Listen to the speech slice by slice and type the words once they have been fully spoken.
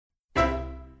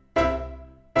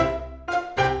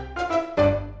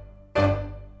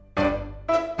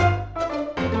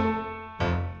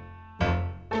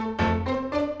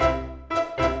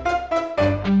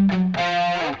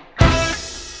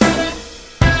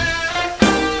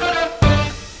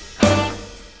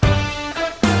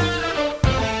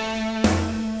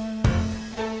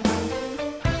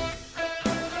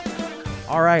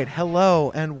right.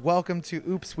 Hello and welcome to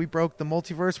Oops, We Broke the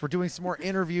Multiverse. We're doing some more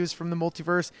interviews from the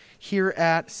multiverse here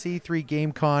at C3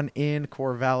 GameCon in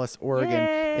Corvallis, Oregon.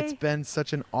 Yay. It's been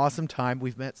such an awesome time.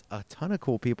 We've met a ton of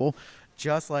cool people,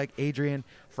 just like Adrian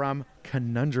from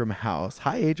Conundrum House.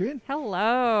 Hi, Adrian.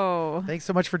 Hello. Thanks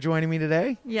so much for joining me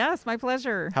today. Yes, my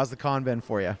pleasure. How's the con been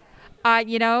for you?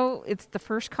 It's the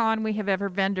first con we have ever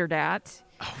vendored at.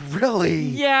 Oh, really?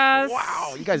 Yes.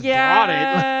 Wow, you guys brought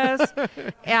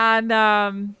it.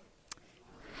 And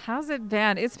how's it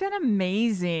been? It's been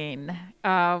amazing.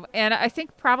 And I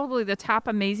think probably the top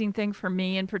amazing thing for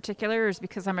me in particular is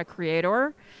because I'm a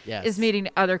creator, Yes. is meeting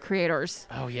other creators.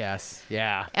 Oh, yes.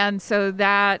 Yeah. And so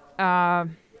that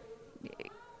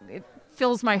it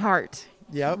fills my heart.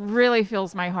 Yep. Really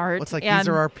fills my heart. Well, it's like And these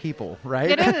are our people,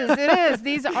 right? It is.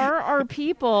 These are our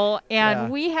people, and Yeah.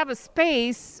 we have a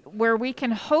space where we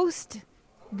can host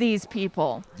these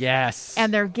people Yes.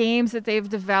 and their games that they've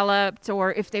developed,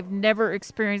 or if they've never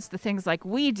experienced the things like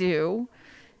we do,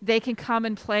 they can come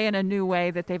and play in a new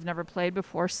way that they've never played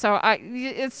before. So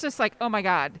it's just like, oh my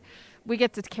God, we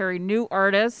get to carry new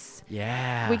artists.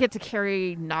 Yeah. We get to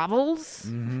carry novels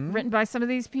written by some of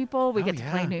these people. We Oh, get to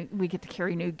yeah. we get to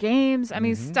carry new games. I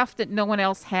mean, stuff that no one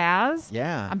else has.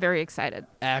 Yeah. I'm very excited.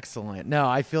 Excellent. No,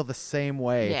 I feel the same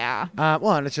way. Yeah.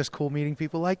 Well, and it's just cool meeting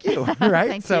people like you, right?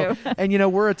 Thank so, you.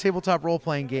 And we're a tabletop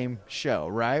role-playing game show,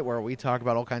 right, where we talk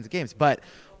about all kinds of games. But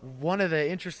one of the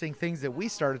interesting things that we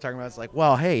started talking about is like,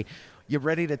 well, hey, you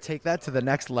ready to take that to the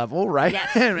next level, right?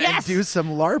 Yes. and Yes. do some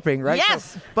LARPing, right?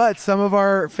 Yes. But some of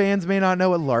our fans may not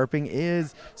know what LARPing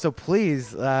is. So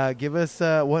please give us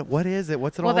what is it?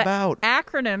 What's it all the about?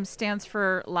 acronym stands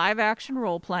for live action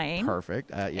role playing.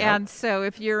 Perfect. Yep. And so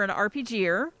if you're an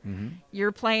RPGer,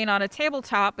 you're playing on a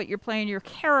tabletop, but you're playing your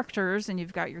characters, and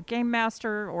you've got your game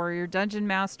master or your dungeon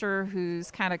master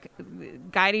who's kind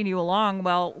of guiding you along.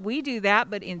 Well, we do that,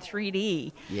 but in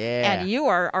 3D. Yeah. And you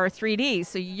are our 3D.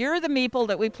 So you're the meeple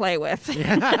that we play with.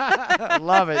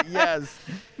 Love it. Yes.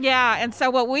 Yeah, and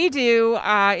so what we do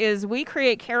is we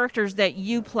create characters that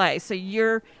you play. So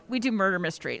we do murder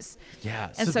mysteries. Yeah.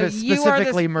 And so so you are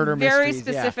specifically this murder very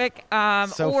mysteries. Yeah. specific,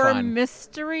 So or fun.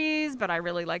 mysteries, but I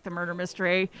really like the murder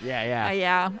mystery. Yeah.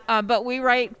 Yeah. But we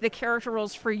write the character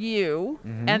roles for you,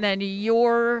 Mm-hmm. and then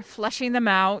you're fleshing them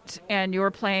out, and you're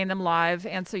playing them live.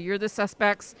 And so you're the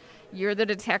suspects, you're the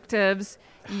detectives,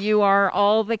 you are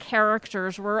all the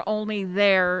characters. We're only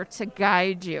there to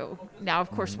guide you. Now, of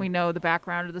course, Mm-hmm. we know the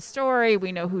background of the story,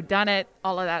 we know who done it,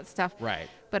 all of that stuff. Right.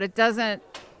 But it doesn't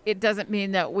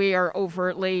mean that we are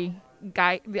overtly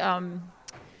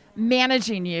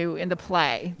managing you in the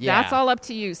play. Yeah. That's all up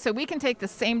to you. So we can take the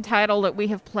same title that we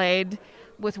have played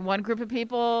with one group of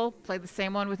people, play the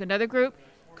same one with another group.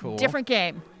 Cool. Different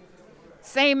game.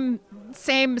 Same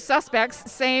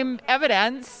suspects, same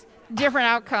evidence, different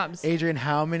outcomes. Adrian,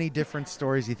 how many different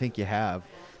stories do you think you have?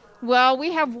 Well,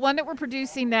 we have one that we're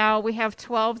producing now. We have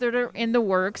 12 that are in the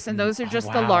works, and those are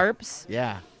just the wow. LARPs.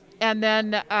 Yeah. And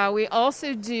then we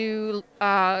also do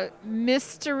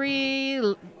mystery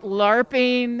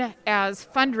LARPing as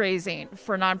fundraising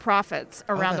for nonprofits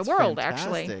around the that's world,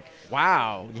 fantastic. actually.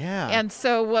 Wow. Yeah. And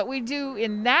so what we do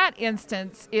in that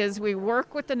instance is we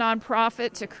work with the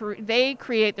nonprofit to they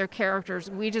create their characters.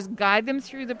 We just guide them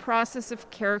through the process of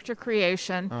character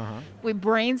creation. We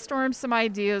brainstorm some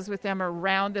ideas with them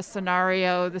around the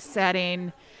scenario, the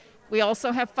setting. We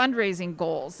also have fundraising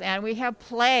goals, and we have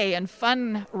play and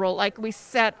fun role. Like, we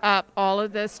set up all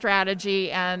of the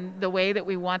strategy and the way that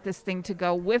we want this thing to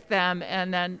go with them.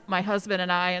 And then my husband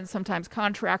and I, and sometimes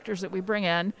contractors that we bring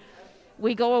in,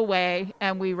 we go away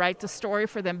and we write the story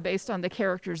for them based on the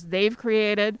characters they've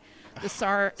created, the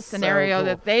scenario cool.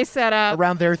 that they set up.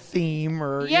 Around their theme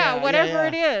or Whatever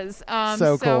it is.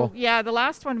 So cool. Yeah, the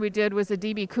last one we did was a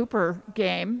D.B. Cooper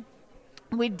game.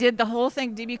 We did the whole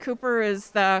thing. D.B. Cooper is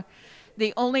the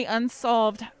only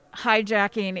unsolved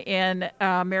hijacking in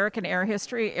American air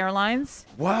history, airlines.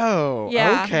 Whoa.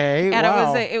 Yeah. Okay. And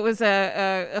wow. it was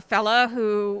a fella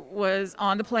who was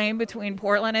on the plane between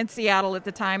Portland and Seattle at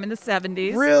the time in the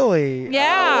 70s. Really?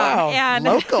 Yeah. Oh, wow. And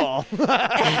local.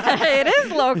 It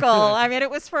is local. I mean, it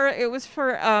was for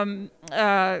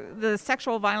the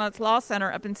Sexual Violence Law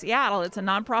Center up in Seattle. It's a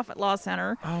nonprofit law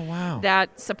center. Oh, wow.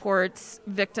 That supports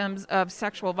victims of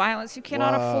sexual violence who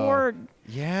cannot Whoa. afford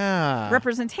Yeah.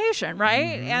 representation,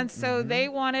 right? And so they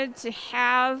wanted to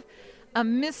have a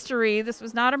mystery. This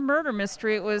was not a murder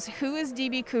mystery. It was, who is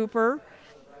D.B. Cooper?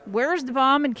 Where's the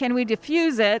bomb, and can we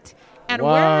defuse it? And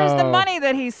where is the Whoa. money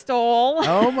that he stole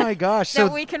Oh my gosh. that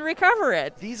So we can recover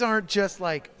it? these aren't just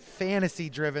like fantasy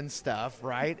driven stuff,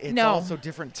 right? It's No. also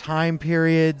different time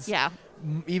periods. Yeah.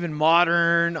 even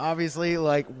modern, obviously.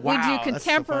 Like, wow. We do that's so fun.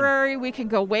 contemporary. We can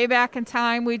go way back in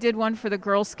time. We did one for the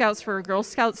Girl Scouts for a Girl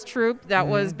Scouts troop that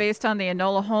was based on the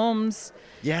Enola Holmes.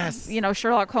 Yes.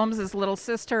 Sherlock Holmes' little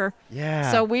sister.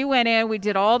 Yeah. So we went in, we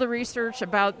did all the research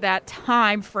about that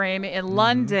time frame in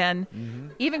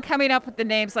London, even coming up with the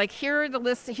names. Like, here are the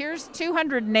list. Here's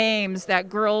 200 names that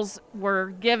girls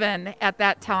were given at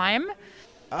that time.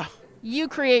 You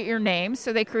create your name.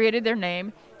 So they created their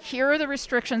name. Here are the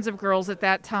restrictions of girls at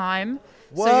that time.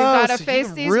 Whoa, so you've got to so face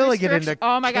you these really get restrictions. into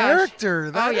Oh my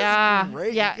character. gosh. That is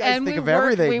great. Yeah. You guys And think we of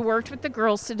everything. we worked with the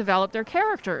girls to develop their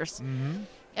characters.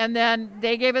 And then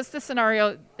they gave us the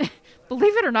scenario.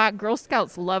 Believe it or not, Girl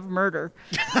Scouts love murder.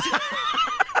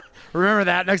 Remember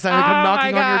that next time they come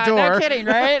knocking on your door. No kidding,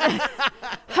 right?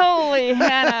 Holy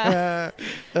Hannah.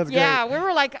 That's Yeah, great. we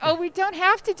were like, oh, we don't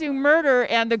have to do murder.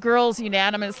 And the girls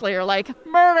unanimously are like,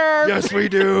 murder. Yes, we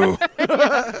do.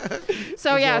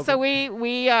 So we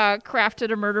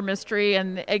crafted a murder mystery,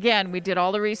 and again, we did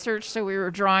all the research. So we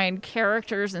were drawing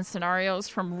characters and scenarios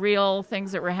from real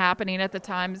things that were happening at the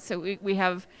time. So we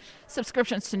have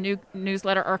subscriptions to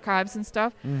newsletter archives and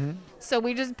stuff. So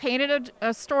we just painted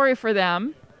a story for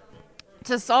them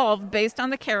to solve based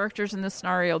on the characters in the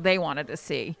scenario they wanted to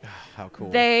see. How cool.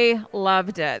 They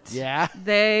loved it. Yeah.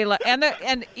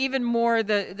 And even more,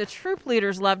 the troop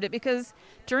leaders loved it because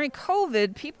during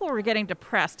COVID, people were getting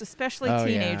depressed, especially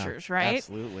teenagers, yeah. right?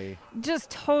 Absolutely.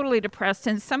 Just totally depressed.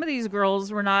 And some of these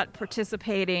girls were not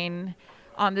participating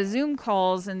on the Zoom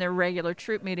calls in their regular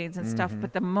troop meetings and stuff.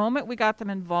 But the moment we got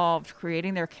them involved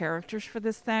creating their characters for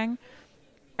this thing,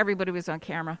 everybody was on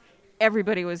camera.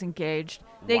 Everybody was engaged.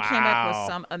 They came up with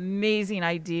some amazing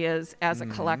ideas as a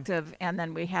collective, and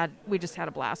then we just had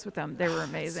a blast with them. They were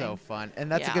amazing. So fun.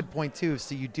 And that's a Yeah. good point, too.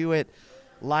 So you do it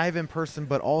live in person,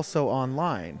 but also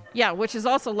online. Yeah, which is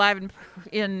also live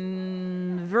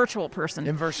in virtual person.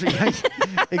 In virtual,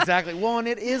 exactly. Well, and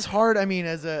it is hard. I mean,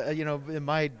 as in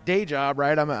my day job,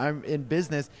 right? I'm in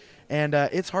business, and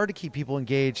it's hard to keep people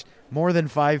engaged. More than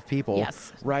 5 people,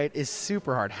 Yes. right? Is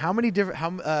super hard. How many different?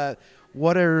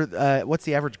 What's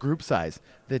the average group size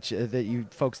that you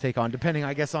folks take on? Depending,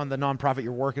 I guess, on the nonprofit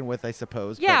you're working with, I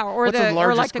suppose. Yeah, But or what's the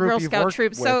largest like the group Girl you've Scout worked troop.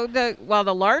 with? So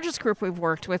the largest group we've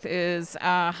worked with is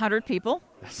 100 people.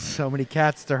 So many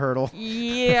cats to hurdle.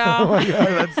 Yeah. Oh my God,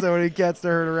 that's so many cats to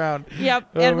herd around. Yep,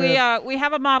 Oh, and man. we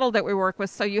have a model that we work with.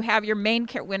 So you have your main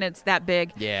when it's that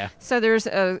big. Yeah. So there's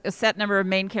a set number of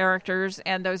main characters,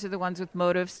 and those are the ones with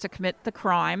motives to commit the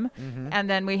crime. And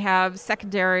then we have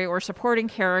secondary or supporting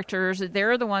characters.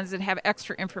 They're the ones that have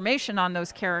extra information on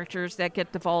those characters that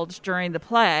get divulged during the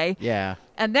play. Yeah.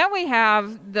 And then we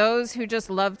have those who just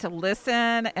love to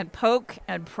listen and poke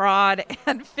and prod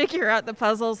and figure out the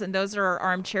puzzles, and those are our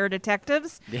armchair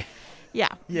detectives. Yeah. Yeah.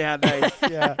 Yeah, nice.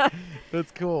 Yeah,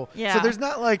 that's cool. Yeah. So there's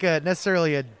not like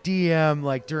necessarily a DM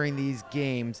like during these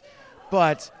games,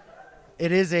 but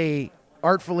it is a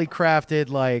artfully crafted,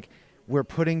 like, we're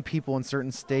putting people in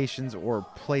certain stations or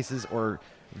places, or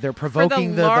they're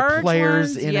provoking the large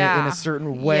players ones, in yeah. a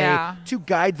certain way Yeah. to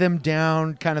guide them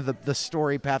down kind of the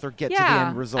story path or get to the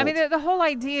end result. I mean, the whole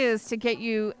idea is to get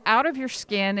you out of your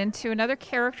skin into another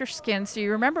character's skin so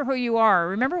you remember who you are.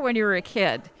 Remember when you were a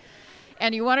kid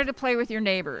and you wanted to play with your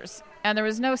neighbors, and there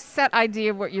was no set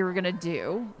idea of what you were going to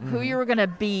do, who you were going to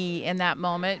be in that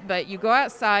moment, but you go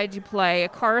outside, you play, a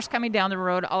car's coming down the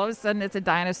road, all of a sudden it's a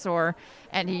dinosaur,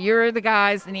 and you're the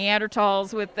guys, the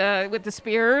Neanderthals with the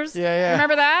spears. Yeah, yeah.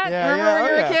 Remember that? Yeah, Remember yeah, when oh,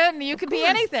 you were yeah. a kid and you could be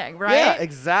anything, right? Yeah,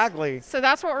 exactly. So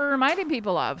that's what we're reminding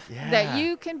people of, Yeah. that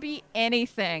you can be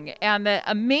anything. And the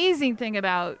amazing thing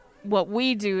about what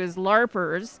we do as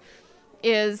LARPers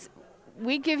is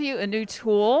we give you a new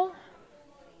tool,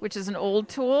 which is an old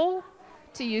tool,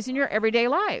 to use in your everyday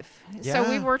life. So Yeah.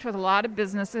 we've worked with a lot of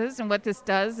businesses, and what this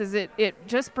does is it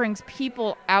just brings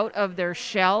people out of their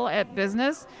shell at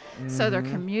business. So they're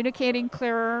communicating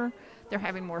clearer. They're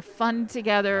having more fun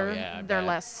together. Oh, yeah, I they're bet.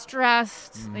 less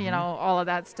stressed, all of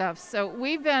that stuff. So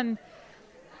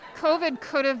COVID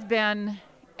could have been,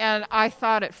 and I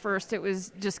thought at first it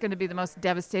was just going to be the most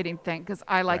devastating thing because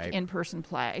I like Right. in-person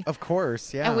play. Of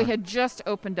course, yeah. And we had just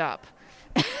opened up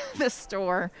the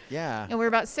store. Yeah. And we were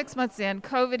about 6 months in,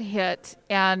 COVID hit,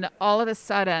 and all of a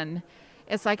sudden,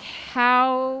 it's like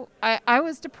how I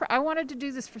was I wanted to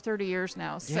do this for 30 years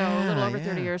now, so a little over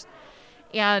 30 yeah. years.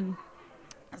 And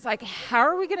it's like, how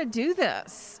are we going to do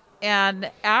this?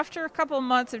 And after a couple of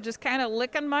months of just kind of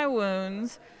licking my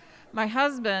wounds, my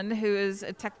husband, who is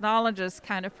a technologist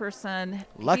kind of person,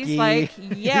 Lucky. he's like,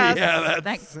 yes, Yeah,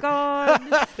 thank God.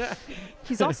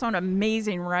 He's also an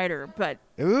amazing writer, but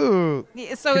Ooh.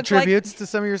 so Contributes to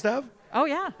some of your stuff? Oh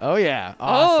yeah. Oh yeah.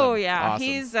 Awesome. Oh yeah. Awesome.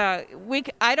 He's I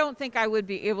don't think I would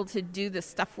be able to do the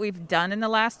stuff we've done in the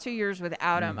last 2 years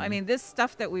without him. I mean, this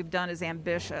stuff that we've done is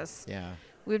ambitious. Yeah.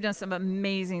 We've done some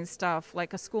amazing stuff,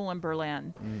 like a school in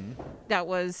Berlin. That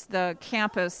was the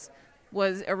campus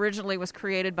was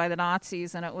created by the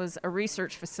Nazis, and it was a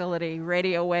research facility,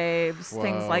 radio waves,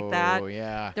 things like that. Oh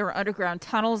yeah. There were underground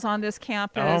tunnels on this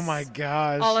campus. Oh my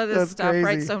gosh. All of this That's stuff, crazy.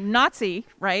 right? So Nazi,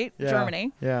 right? Yeah.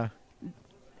 Germany. Yeah.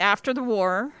 After the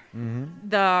war,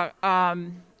 the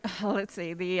let's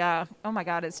see, the oh my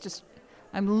God, it's just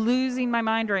I'm losing my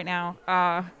mind right now.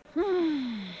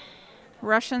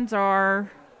 Russians are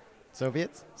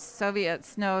Soviets?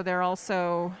 No, they're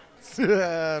also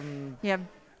Um, you have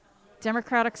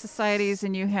democratic societies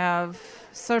and you have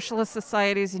socialist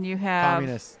societies and you have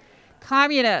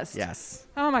communists. Yes.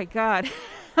 Oh my God.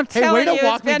 I'm Hey, telling way you, to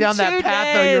walk it's me been down 2 that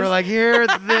path, though. days. You were like, here,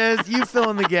 this, you fill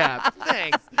in the gap.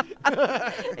 Thanks.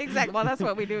 Exactly. Well, that's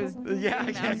what we do. Is Yeah,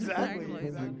 you know,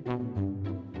 exactly.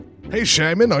 Hey,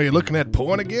 Simon, are you looking at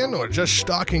porn again or just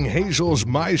stalking Hazel's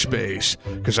MySpace?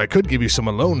 Because I could give you some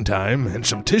alone time and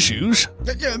some tissues.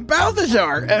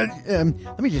 Balthazar,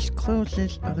 let me just close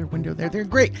this other window there. They're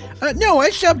great. No, I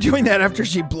stopped doing that after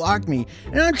she blocked me.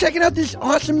 And I'm checking out this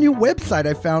awesome new website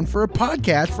I found for a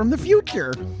podcast from the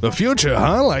future. The future,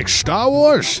 huh? Like Star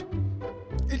Wars?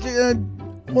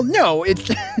 Well, no, it's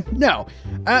no.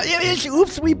 It's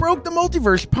Oops, We Broke the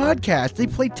Multiverse podcast. They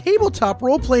play tabletop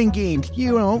role-playing games,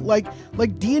 you know, like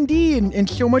D&D and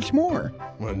so much more.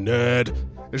 Well, nerd.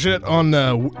 Is it on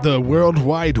the World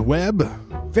Wide Web?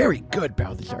 Very good,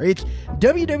 Balthazar. It's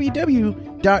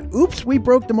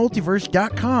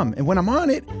www.oopswebrokethemultiverse.com. And when I'm on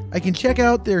it, I can check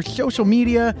out their social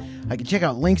media. I can check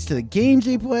out links to the games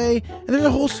they play. And there's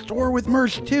a whole store with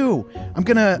merch, too. I'm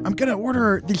gonna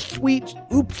order this sweet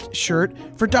Oops shirt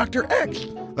for Dr. X.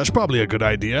 That's probably a good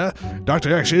idea.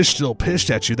 Dr. X is still pissed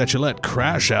at you that you let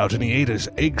Crash out and he ate his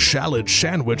egg salad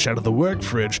sandwich out of the work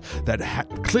fridge that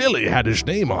clearly had his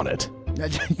name on it.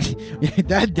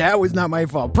 That was not my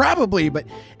fault. Probably, but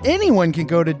anyone can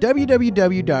go to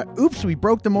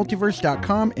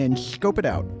www.oopswebrokethemultiverse.com and scope it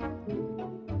out.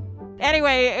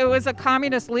 Anyway, it was a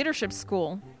communist leadership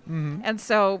school. And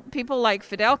so people like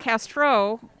Fidel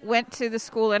Castro went to the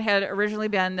school that had originally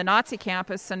been the Nazi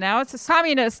campus. So now it's a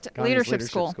communist leadership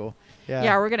school.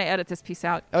 Yeah, we're going to edit this piece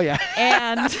out. Oh, yeah.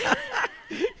 And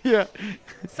Yeah.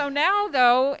 so now,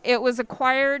 though, it was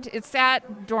acquired. It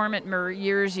sat dormant for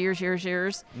years.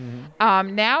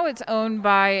 Now it's owned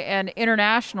by an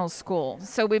international school.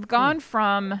 So we've gone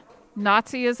from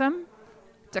Nazism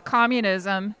to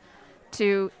communism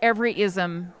to every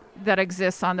ism that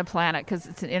exists on the planet because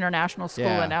it's an international school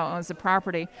and now owns the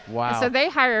property. Wow. And so they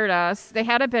hired us. They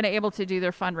hadn't been able to do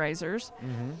their fundraisers.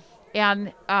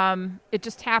 And it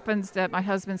just happens that my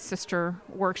husband's sister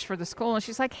works for the school, and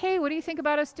she's like, hey, what do you think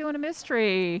about us doing a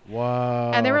mystery?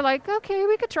 Whoa. And they were like, okay,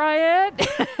 we could try it.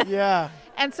 Yeah.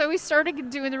 And so we started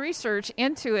doing the research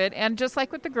into it, and just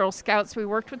like with the Girl Scouts, we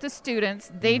worked with the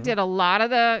students. They did a lot of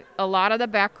the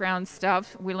background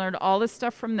stuff. We learned all this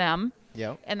stuff from them.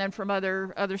 Yep. And then from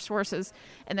other sources,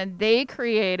 and then they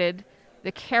created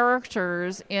the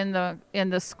characters in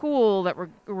the school that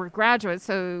were graduates.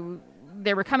 So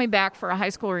they were coming back for a high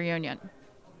school reunion.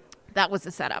 That was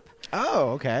the setup. Oh,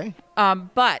 okay.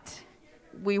 But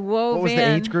we wove What was in.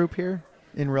 the age group here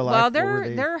in real life? Well, What were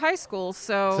they're high school,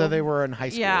 So they were in high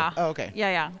school. Yeah. Oh, okay.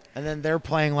 Yeah. And then they're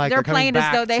playing like They're coming playing as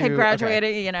back though they had to- graduated.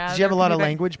 okay. You know. Did you have a they're lot of coming back-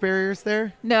 language barriers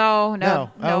there? No.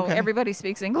 Oh, okay. Everybody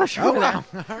speaks English Oh, over there. wow.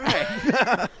 All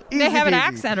right. They have an Easy peasy.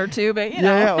 accent or two, but you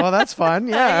know. Yeah, well, that's fun.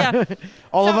 Yeah. Yeah.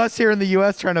 All of So- us here in the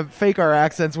U.S. trying to fake our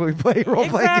accents when we play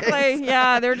role-playing Exactly. games.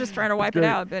 Yeah, they're just trying to wipe it great.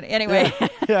 out. But anyway.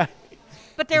 Yeah.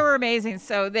 But they were amazing.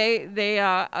 So they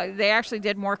actually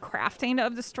did more crafting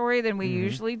of the story than we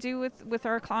usually do with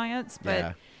our clients. But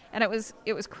Yeah. and it was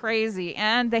crazy.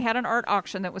 And they had an art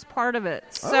auction that was part of it.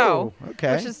 So Oh,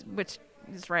 okay. which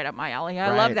is right up my alley. I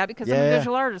Right. love that because I'm Yeah, a yeah.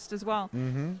 visual artist as well.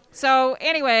 So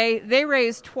anyway, they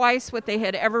raised twice what they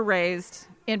had ever raised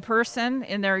in person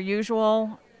in their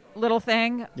usual little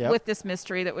thing Yep. with this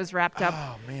mystery that was wrapped up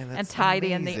Oh, man, that's and tied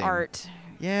in the amazing. art.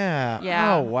 Yeah.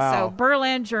 Yeah. Oh, wow. So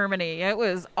Berlin, Germany. It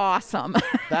was awesome.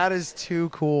 That is too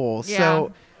cool. Yeah.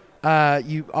 So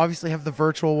you obviously have the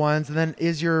virtual ones, and then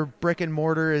is your brick and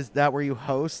mortar, is that where you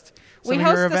host some We of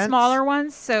host your the events? smaller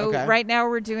ones. So Okay. right now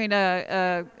we're doing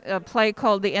a play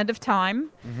called The End of Time.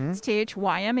 It's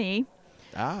THYME.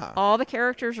 Ah. All the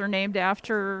characters are named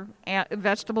after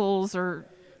vegetables or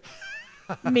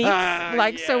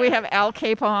meats. So we have Al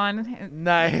Capon.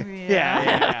 Nice.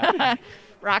 Yeah.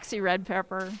 Roxy Red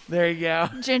Pepper. There you go.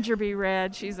 Ginger B.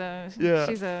 Red. She's a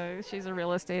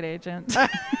real estate agent.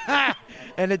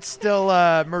 And it's still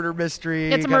murder mystery.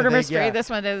 It's a kinda murder thing. mystery. Yeah. This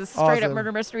one is straight Awesome. up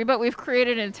murder mystery, but we've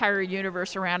created an entire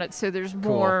universe around it, so there's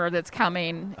more that's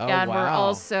coming. Oh, and we're wow.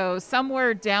 also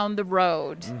somewhere down the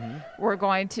road, we're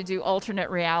going to do alternate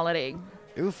reality.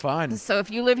 Ooh, fun. So if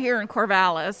you live here in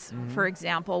Corvallis, for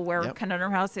example, where Yep.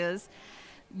 Conundrum House is,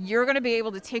 you're going to be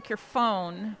able to take your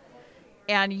phone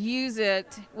and use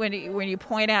it when you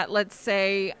point at, let's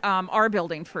say, our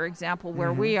building, for example,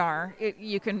 where we are.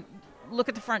 You can look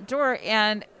at the front door,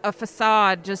 and a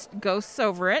facade just ghosts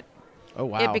over it. Oh,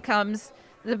 wow. It becomes,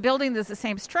 the building is the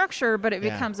same structure, but it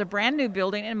Yeah. becomes a brand new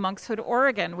building in Monkshood,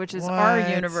 Oregon, which is our What?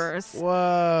 universe.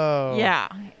 Whoa. Yeah.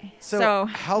 So So,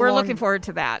 how we're long- looking forward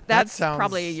to that. That's sounds-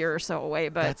 probably a year or so away,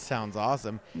 but That sounds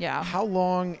awesome. yeah. How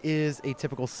long is a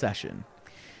typical session?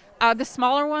 The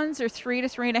smaller ones are 3 to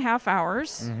 3.5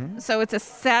 hours. Mm-hmm. So it's a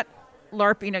set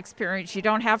LARPing experience. You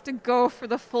don't have to go for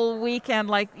the full weekend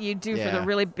like you do for the Yeah.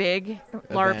 really big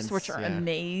LARPs, Events, which are yeah.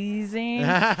 amazing.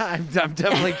 I'm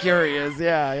definitely curious.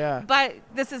 Yeah. But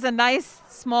this is a nice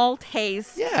small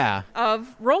taste Yeah. of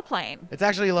role playing. It's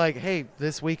actually like, hey,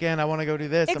 this weekend I want to go do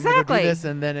this. I'm going to go Exactly. do this.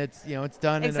 And then it's, it's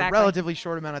done in a Exactly. relatively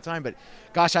short amount of time. But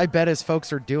gosh, I bet as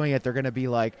folks are doing it, they're going to be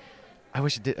like, I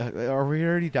wish it did. Are we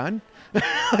already done?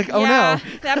 Like, oh yeah,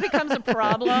 no. that becomes a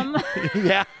problem.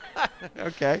 Yeah.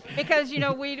 Okay. Because,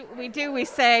 we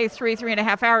say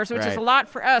 3.5 hours, which is Right. a lot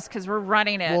for us because we're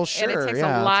running it. Well, And sure, it takes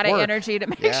yeah, a lot it's of work. energy to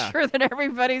make Yeah. sure that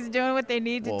everybody's doing what they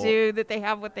need to Well- do, that they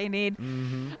have what they need.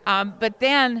 Mm-hmm. But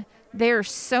then they're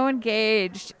so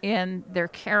engaged in their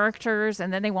characters,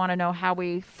 and then they want to know how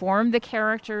we formed the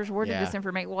characters. Where did Yeah. this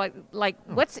information,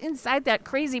 what's inside that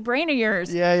crazy brain of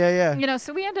yours? Yeah.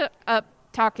 So we ended up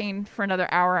talking for another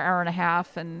hour and a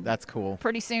half, and That's cool.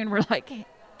 pretty soon we're like,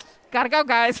 gotta go,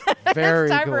 guys. Very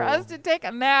It's time for cool. us to take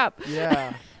a nap.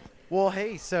 Yeah. Well,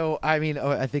 hey, so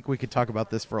I think we could talk about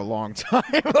this for a long time.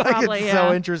 Probably, it's yeah.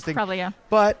 so interesting. Probably, yeah.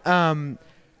 But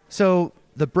so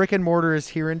the brick and mortar is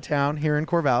here in town, here in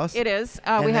Corvallis. It is.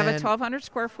 And We have a then- 1,200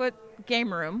 square foot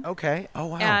game room. Okay. Oh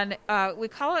wow. And we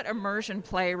call it immersion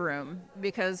playroom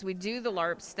because we do the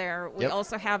LARPs there. We Yep.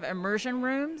 also have immersion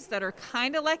rooms that are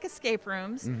kind of like escape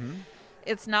rooms. Mm-hmm.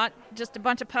 It's not just a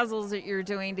bunch of puzzles that you're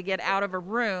doing to get out of a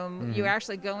room. Mm-hmm. You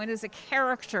actually go in as a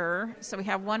character. So we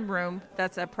have one room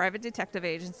that's a private detective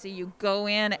agency. You go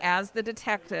in as the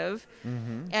detective,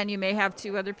 Mm-hmm. and you may have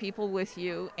 2 other people with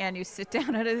you, and you sit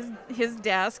down at his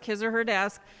desk, his or her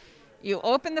desk. You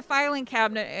open the filing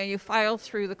cabinet and you file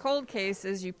through the cold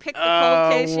cases. You pick the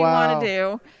cold case you wow. want to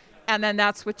do, and then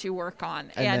that's what you work on.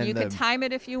 And And then you can the- time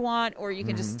it if you want, or you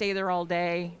can just stay there all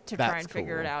day to try That's and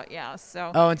figure it cool. out. Yeah.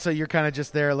 So. Oh, and so you're kind of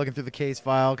just there looking through the case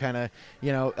file, kind of,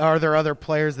 are there other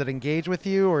players that engage with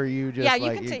you, or are you just Yeah,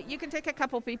 like... you can take a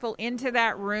couple people into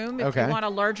that room. If Okay. you want a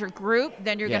larger group,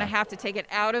 then you're Yeah. going to have to take it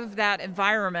out of that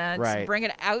environment, Right. bring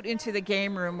it out into the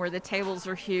game room where the tables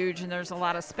are huge and there's a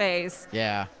lot of space.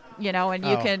 Yeah. And Oh.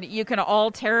 you can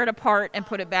all tear it apart and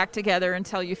put it back together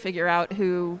until you figure out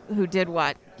who did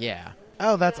what. Yeah.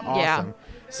 Oh, that's awesome. Yeah.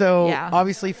 So Yeah.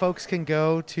 obviously folks can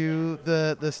go to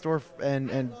the store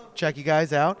and check you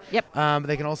guys out. Yep.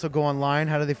 They can also go online.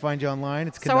 How do they find you online?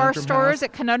 It's So our Conundrum store House. is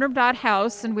at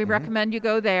conundrum.house, and we recommend you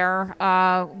go there.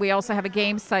 We also have a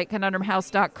game site,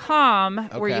 conundrumhouse.com,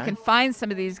 where you Okay. can find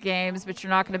some of these games, but you're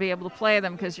not going to be able to play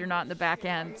them because you're not in the back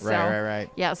end. So, Right.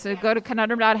 Yeah, so go to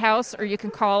conundrum.house, or you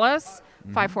can call us.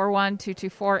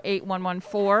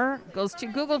 541-224-8114. Goes to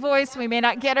Google Voice. We may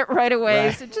not get it right away,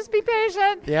 Right. so just be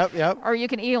patient. Yep. Or you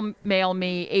can email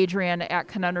me, Adrian, at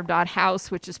conundrum.house,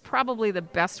 which is probably the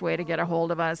best way to get a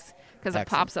hold of us because it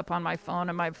Excellent. pops up on my phone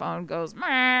and my phone goes,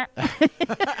 meh.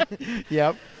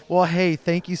 Yep. Well, hey,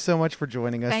 thank you so much for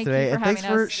joining us Thank you today. for And thanks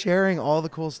having for us. sharing all the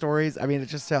cool stories. I mean, it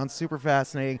just sounds super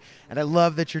fascinating. And I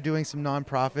love that you're doing some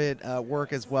nonprofit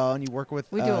work as well. And you work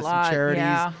with We do a some lot, charities.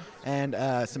 yeah.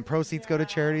 And some proceeds go to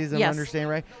charities, I'm Yes. understanding,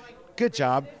 right? Good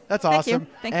job. That's Thank you. awesome.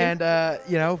 Thank you.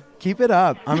 And, keep it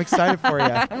up. I'm excited for you.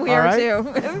 We All are right?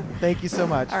 too. Thank you so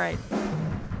much. All right.